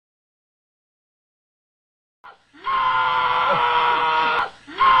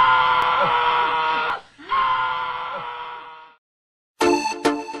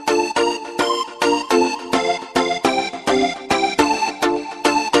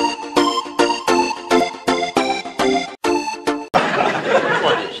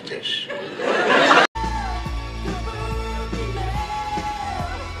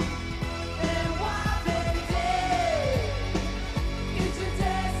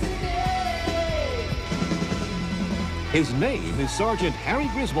His name is Sergeant Harry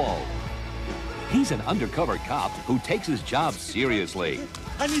Griswold. He's an undercover cop who takes his job seriously.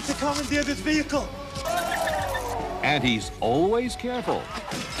 I need to commandeer this vehicle. And he's always careful.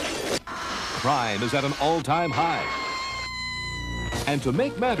 Crime is at an all-time high. And to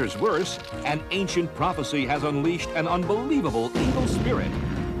make matters worse, an ancient prophecy has unleashed an unbelievable evil spirit.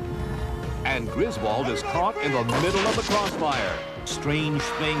 And Griswold is caught in the middle of the crossfire. Strange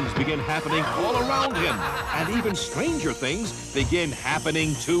things begin happening all around him, and even stranger things begin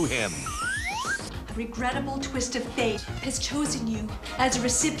happening to him. A regrettable twist of fate has chosen you as a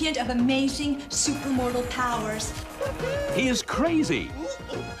recipient of amazing supermortal powers. He is crazy.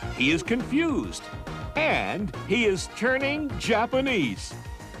 He is confused. And he is turning Japanese.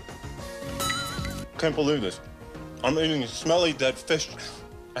 Can't believe this. I'm eating smelly dead fish,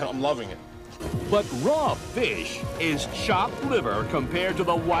 and I'm loving it. But raw fish is chopped liver compared to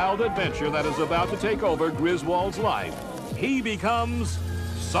the wild adventure that is about to take over Griswold's life. He becomes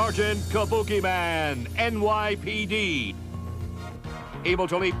Sgt Kabukiman NYPD, able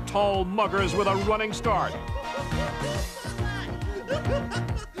to leap tall muggers with a running start.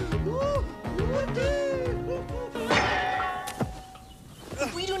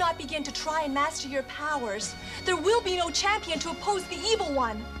 If we do not begin to try and master your powers, there will be no champion to oppose the evil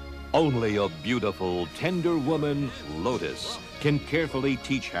one. Only a beautiful, tender woman, Lotus, can carefully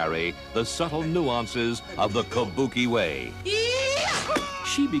teach Harry the subtle nuances of the Kabuki way.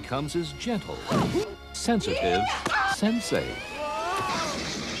 She becomes his gentle, sensitive sensei.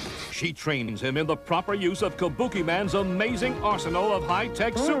 She trains him in the proper use of Kabukiman's amazing arsenal of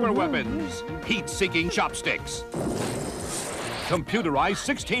high-tech super weapons, heat-seeking chopsticks, computerized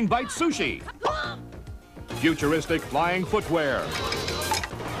 16-byte sushi, futuristic flying footwear,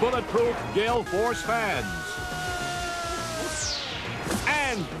 bulletproof gale force fans,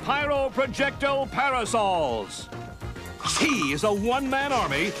 and pyro-projectile parasols. He is a one-man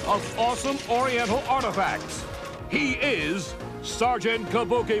army of awesome Oriental artifacts. He is Sgt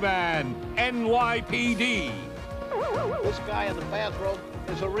Kabukiman NYPD. This guy in the bathrobe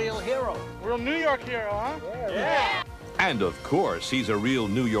is a real hero. Real New York hero, huh? Yeah. And of course, he's a real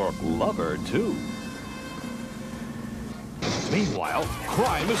New York lover, too. Meanwhile,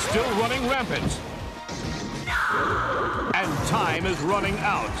 crime is still running rampant. And time is running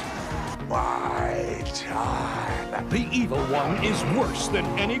out. My time. The evil one is worse than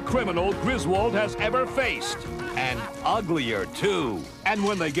any criminal Griswold has ever faced. And uglier, too. And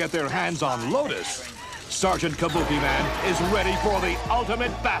when they get their hands on Lotus, Sgt Kabukiman is ready for the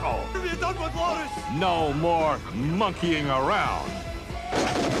ultimate battle. We're done with Lotus. No more monkeying around.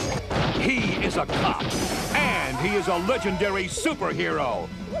 He is a cop, and he is a legendary superhero.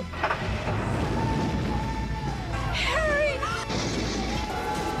 Harry!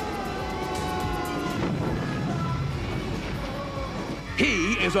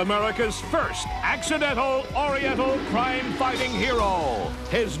 He is America's first accidental Oriental crime-fighting hero.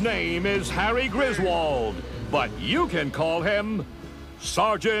 His name is Harry Griswold, but you can call him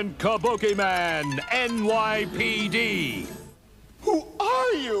Sgt Kabukiman NYPD. Who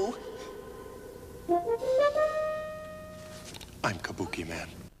are you? I'm Kabukiman.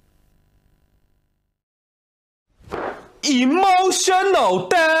 Emotional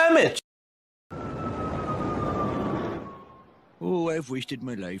damage. Oh, I've wasted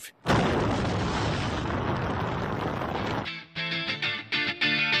my life.